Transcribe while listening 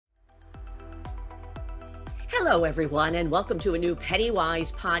Hello, everyone, and welcome to a new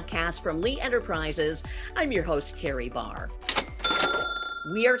Pennywise podcast from Lee Enterprises. I'm your host, Terry Barr.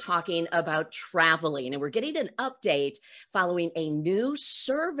 We are talking about traveling, and we're getting an update following a new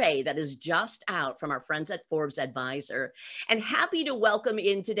survey that is just out from our friends at Forbes Advisor. And happy to welcome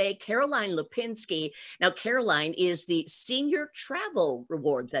in today Caroline Lipinski. Now, Caroline is the Senior Travel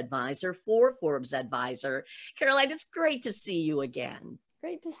Rewards Advisor for Forbes Advisor. Caroline, it's great to see you again.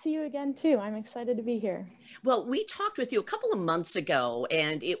 Great to see you again, too. I'm excited to be here. Well, we talked with you a couple of months ago,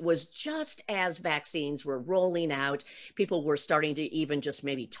 and it was just as vaccines were rolling out, people were starting to even just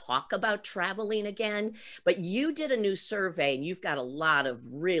maybe talk about traveling again. But you did a new survey, and you've got a lot of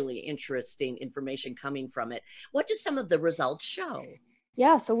really interesting information coming from it. What do some of the results show?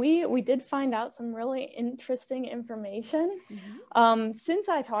 Yeah, so we did find out some really interesting information. Since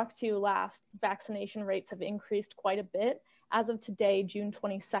I talked to you last, vaccination rates have increased quite a bit. As of today, June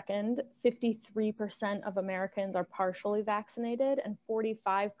 22nd, 53% of Americans are partially vaccinated and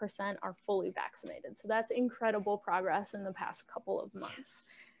 45% are fully vaccinated. So that's incredible progress in the past couple of months.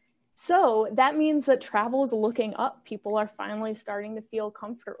 So that means that travel is looking up. People are finally starting to feel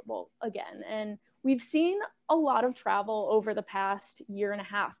comfortable again. And we've seen a lot of travel over the past year and a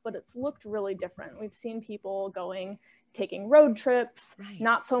half, but it's looked really different. We've seen people taking road trips,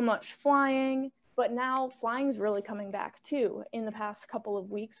 not so much flying. But now flying's really coming back too. In the past couple of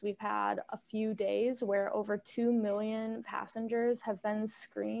weeks, we've had a few days where over 2 million passengers have been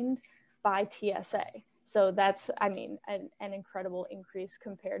screened by TSA. So that's, an incredible increase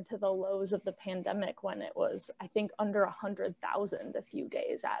compared to the lows of the pandemic when it was, I think, under 100,000 a few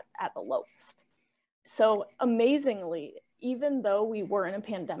days at the lowest. So amazingly, even though we were in a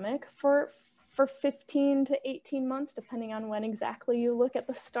pandemic for 15 to 18 months, depending on when exactly you look at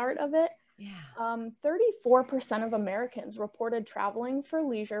the start of it, 34% of Americans reported traveling for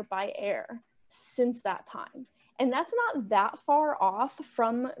leisure by air since that time. And that's not that far off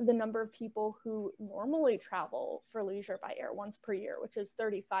from the number of people who normally travel for leisure by air once per year, which is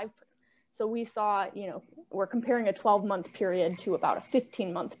 35%. So we saw, we're comparing a 12-month period to about a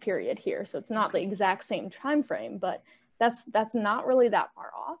 15-month period here. So it's not the exact same time frame, but that's not really that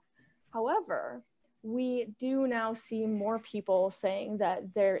far off. However, we do now see more people saying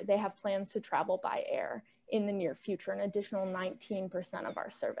that they have plans to travel by air in the near future, an additional 19% of our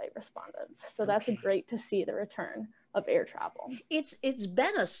survey respondents. So that's great to see the return of air travel. It's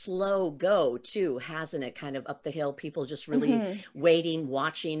been a slow go too, hasn't it? Kind of up the hill, people just really waiting,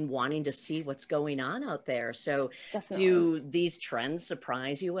 watching, wanting to see what's going on out there. So Definitely. Do these trends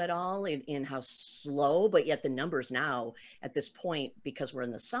surprise you at all in how slow, but yet the numbers now at this point, because we're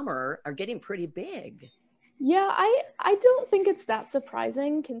in the summer, are getting pretty big? Yeah, I don't think it's that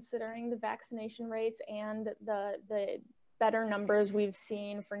surprising considering the vaccination rates and the better numbers we've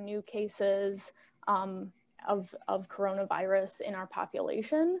seen for new cases of coronavirus in our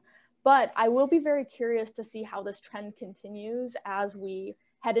population. But I will be very curious to see how this trend continues as we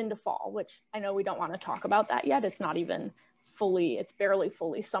head into fall, which I know we don't want to talk about that yet. It's not even it's barely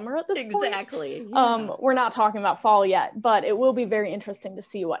fully summer at this point. Exactly. Yeah. We're not talking about fall yet, but it will be very interesting to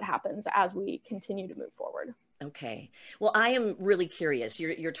see what happens as we continue to move forward. Okay. Well, I am really curious.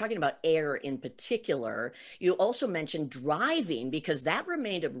 You're talking about air in particular. You also mentioned driving because that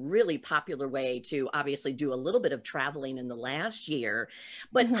remained a really popular way to obviously do a little bit of traveling in the last year.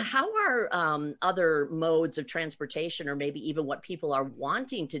 But how are other modes of transportation, or maybe even what people are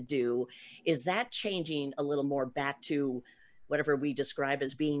wanting to do, is that changing a little more back to whatever we describe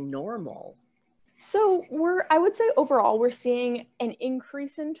as being normal? So I would say overall, we're seeing an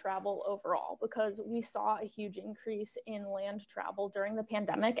increase in travel overall because we saw a huge increase in land travel during the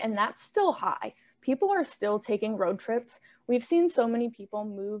pandemic, and that's still high. People are still taking road trips. We've seen so many people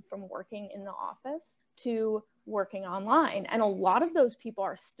move from working in the office to working online, and a lot of those people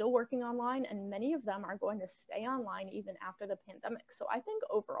are still working online, and many of them are going to stay online even after the pandemic. So I think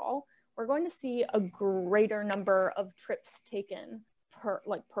overall, we're going to see a greater number of trips taken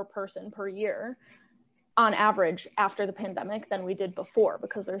per person per year on average after the pandemic than we did before,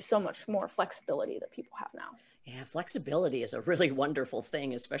 because there's so much more flexibility that people have now. Yeah, flexibility is a really wonderful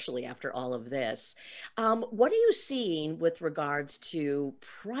thing, especially after all of this. What are you seeing with regards to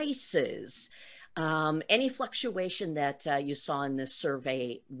prices? Any fluctuation that you saw in this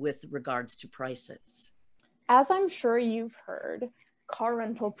survey with regards to prices? As I'm sure you've heard, car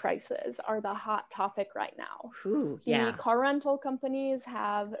rental prices are the hot topic right now. The car rental companies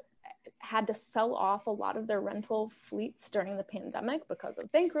have had to sell off a lot of their rental fleets during the pandemic because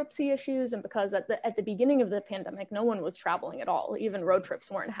of bankruptcy issues, and because at the beginning of the pandemic, no one was traveling at all. Even road trips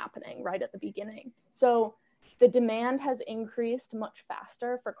weren't happening right at the beginning. So The demand has increased much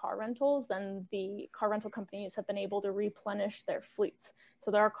faster for car rentals than the car rental companies have been able to replenish their fleets.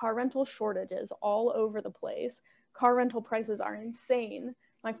 So there are car rental shortages all over the place. Car rental prices are insane.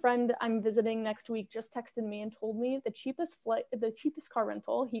 My friend I'm visiting next week just texted me and told me the cheapest car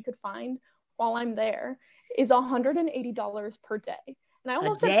rental he could find while I'm there is $180 per day. And I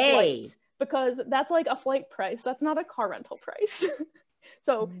almost said flight, because that's like a flight price. That's not a car rental price.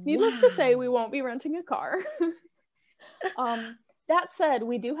 So needless to say, we won't be renting a car. That said,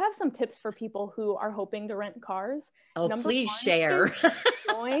 we do have some tips for people who are hoping to rent cars. Oh, please share.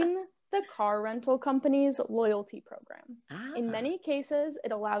 Join the car rental company's loyalty program. In many cases,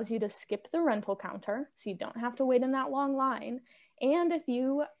 it allows you to skip the rental counter, so you don't have to wait in that long line. And if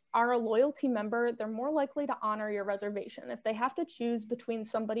you are a loyalty member, they're more likely to honor your reservation. If they have to choose between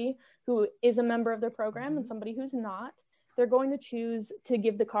somebody who is a member of their program and somebody who's not, they're going to choose to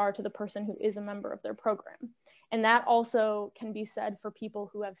give the car to the person who is a member of their program. And that also can be said for people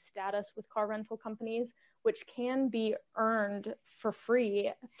who have status with car rental companies, which can be earned for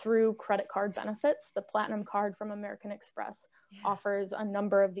free through credit card benefits. The Platinum Card from American Express offers a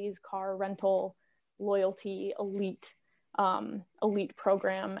number of these car rental loyalty elite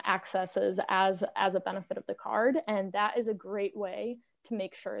program accesses as a benefit of the card. And that is a great way to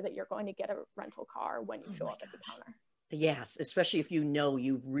make sure that you're going to get a rental car when you show up at the counter. Yes, especially if you know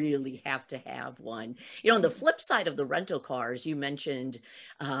you really have to have one. On the flip side of the rental cars, you mentioned,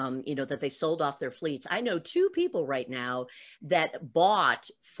 that they sold off their fleets. I know two people right now that bought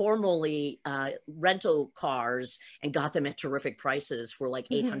formerly rental cars and got them at terrific prices for like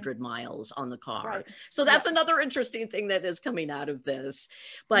 800 miles on the car. Right. So that's another interesting thing that is coming out of this.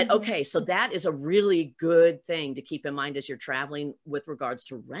 But okay, so that is a really good thing to keep in mind as you're traveling with regards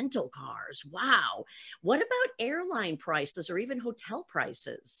to rental cars. Wow. What about airline prices or even hotel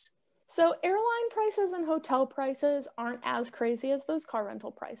prices? So airline prices and hotel prices aren't as crazy as those car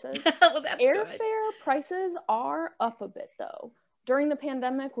rental prices. Well, that's Airfare prices are up a bit though. During the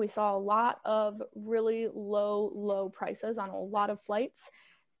pandemic, we saw a lot of really low prices on a lot of flights.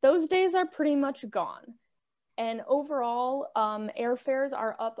 Those days are pretty much gone. And overall, airfares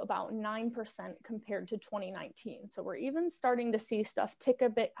are up about 9% compared to 2019. So we're even starting to see stuff tick a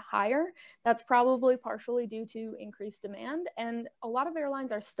bit higher. That's probably partially due to increased demand. And a lot of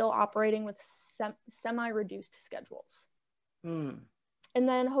airlines are still operating with semi-reduced schedules. And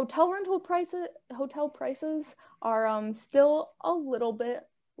then hotel prices are still a little bit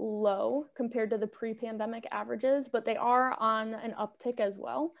low compared to the pre-pandemic averages, but they are on an uptick as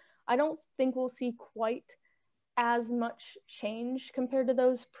well. I don't think we'll see quite as much change compared to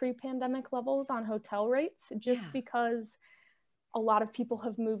those pre-pandemic levels on hotel rates, just because a lot of people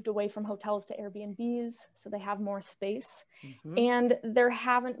have moved away from hotels to Airbnbs, so they have more space. And there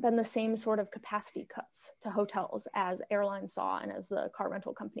haven't been the same sort of capacity cuts to hotels as airlines saw and as the car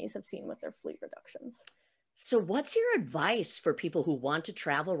rental companies have seen with their fleet reductions. So what's your advice for people who want to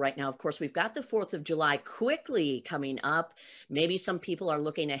travel right now? Of course, we've got the 4th of July quickly coming up. Maybe some people are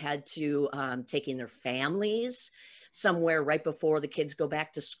looking ahead to taking their families somewhere right before the kids go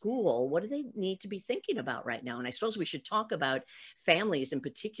back to school. What do they need to be thinking about right now? And I suppose we should talk about families in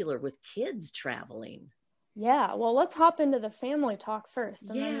particular with kids traveling. Yeah, well, let's hop into the family talk first,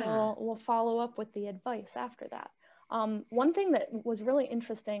 and then we'll follow up with the advice after that. One thing that was really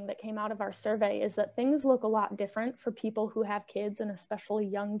interesting that came out of our survey is that things look a lot different for people who have kids, and especially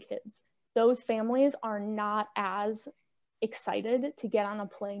young kids. Those families are not as excited to get on a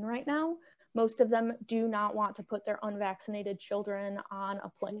plane right now. Most of them do not want to put their unvaccinated children on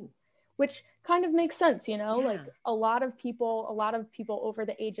a plane, which kind of makes sense, like a lot of people over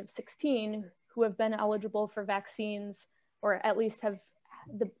the age of 16 who have been eligible for vaccines, or at least have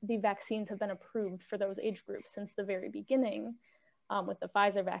the vaccines have been approved for those age groups since the very beginning, with the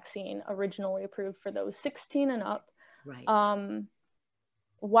Pfizer vaccine originally approved for those 16 and up. Right.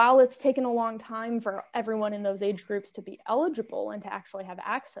 While it's taken a long time for everyone in those age groups to be eligible and to actually have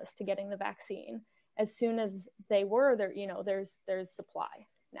access to getting the vaccine, as soon as they were there, there's supply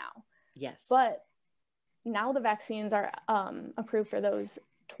now. Yes. But now the vaccines are approved for those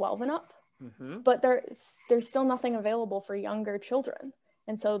 12 and up, but there's still nothing available for younger children.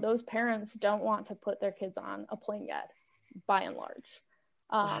 And so those parents don't want to put their kids on a plane yet, by and large.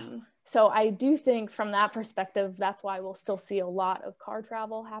 So I do think from that perspective, that's why we'll still see a lot of car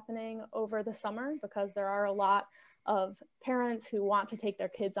travel happening over the summer, because there are a lot of parents who want to take their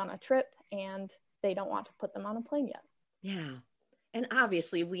kids on a trip and they don't want to put them on a plane yet. Yeah. And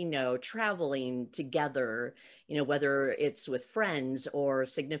obviously we know traveling together, whether it's with friends or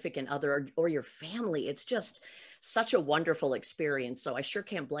significant other or your family, it's just such a wonderful experience. So I sure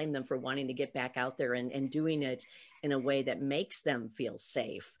can't blame them for wanting to get back out there and doing it in a way that makes them feel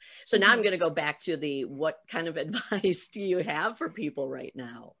safe. So now I'm going to go back to what kind of advice do you have for people right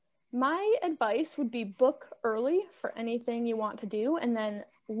now? My advice would be book early for anything you want to do, and then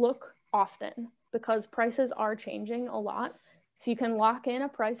look often, because prices are changing a lot. So you can lock in a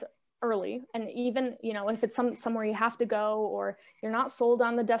price early, and even, if it's somewhere you have to go, or you're not sold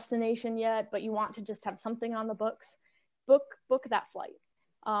on the destination yet, but you want to just have something on the books, book that flight.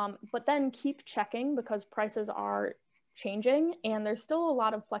 But then keep checking, because prices are changing and there's still a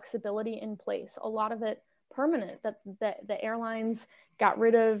lot of flexibility in place, a lot of it permanent, that the airlines got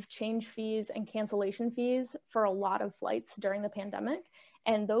rid of change fees and cancellation fees for a lot of flights during the pandemic,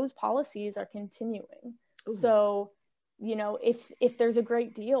 and those policies are continuing. Ooh. So, if there's a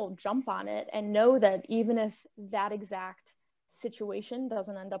great deal, jump on it, and know that even if that exact situation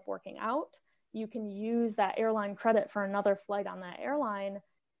doesn't end up working out, you can use that airline credit for another flight on that airline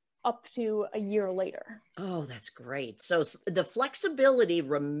up to a year later. Oh, that's great. So the flexibility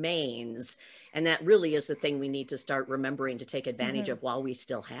remains, and that really is the thing we need to start remembering to take advantage of while we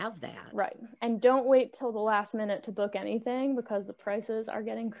still have that. Right. And don't wait till the last minute to book anything, because the prices are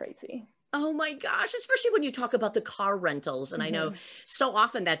getting crazy. Oh my gosh, especially when you talk about the car rentals. And I know so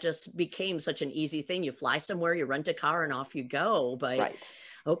often that just became such an easy thing. You fly somewhere, you rent a car, and off you go. But right.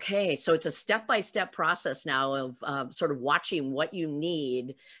 Okay, so it's a step-by-step process now of sort of watching what you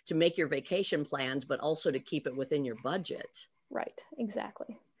need to make your vacation plans, but also to keep it within your budget. Right,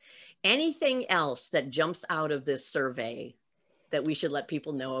 exactly. Anything else that jumps out of this survey that we should let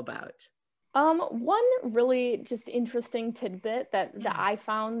people know about? One really just interesting tidbit that I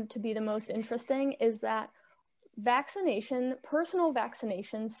found to be the most interesting is that personal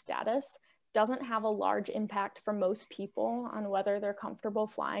vaccination status doesn't have a large impact for most people on whether they're comfortable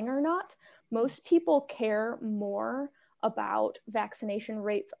flying or not. Most people care more about vaccination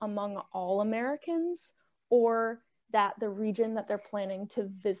rates among all Americans, or that the region that they're planning to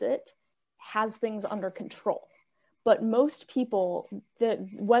visit has things under control. But most people,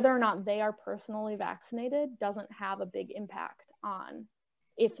 whether or not they are personally vaccinated doesn't have a big impact on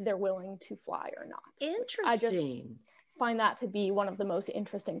if they're willing to fly or not. Interesting. I just find that to be one of the most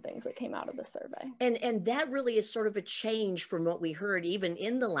interesting things that came out of the survey. And that really is sort of a change from what we heard even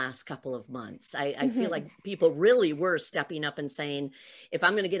in the last couple of months. I feel like people really were stepping up and saying, if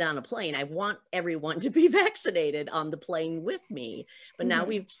I'm going to get on a plane, I want everyone to be vaccinated on the plane with me. But now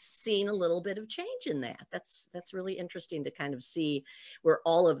we've seen a little bit of change in that. That's really interesting to kind of see where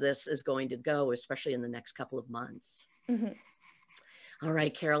all of this is going to go, especially in the next couple of months. All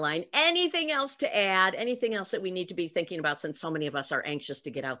right, Caroline, anything else to add? Anything else that we need to be thinking about, since so many of us are anxious to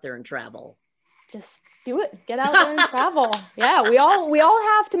get out there and travel? Just do it. Get out there and travel. Yeah, we all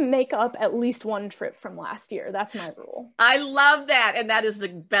have to make up at least one trip from last year. That's my rule. I love that. And that is the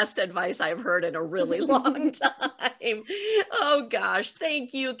best advice I've heard in a really long time. Oh gosh.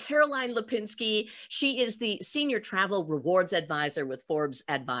 Thank you, Caroline Lipinski. She is the Senior Travel Rewards Advisor with Forbes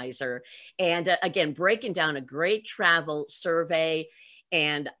Advisor. And again, breaking down a great travel survey.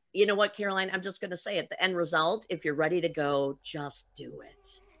 And you know what, Caroline, I'm just going to say it. The end result, if you're ready to go, just do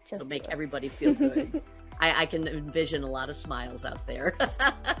it. It'll make everybody feel good. I can envision a lot of smiles out there.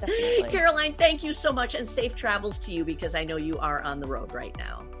 Caroline, thank you so much, and safe travels to you, because I know you are on the road right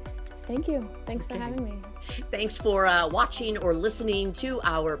now. Thank you. Thanks for having me. Thanks for watching or listening to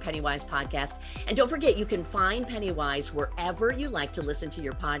our Pennywise podcast. And don't forget, you can find Pennywise wherever you like to listen to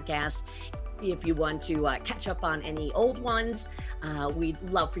your podcasts. If you want to catch up on any old ones, we'd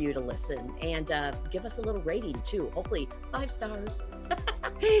love for you to listen, and give us a little rating too. Hopefully 5 stars.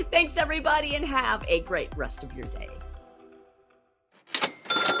 Thanks everybody, and have a great rest of your day.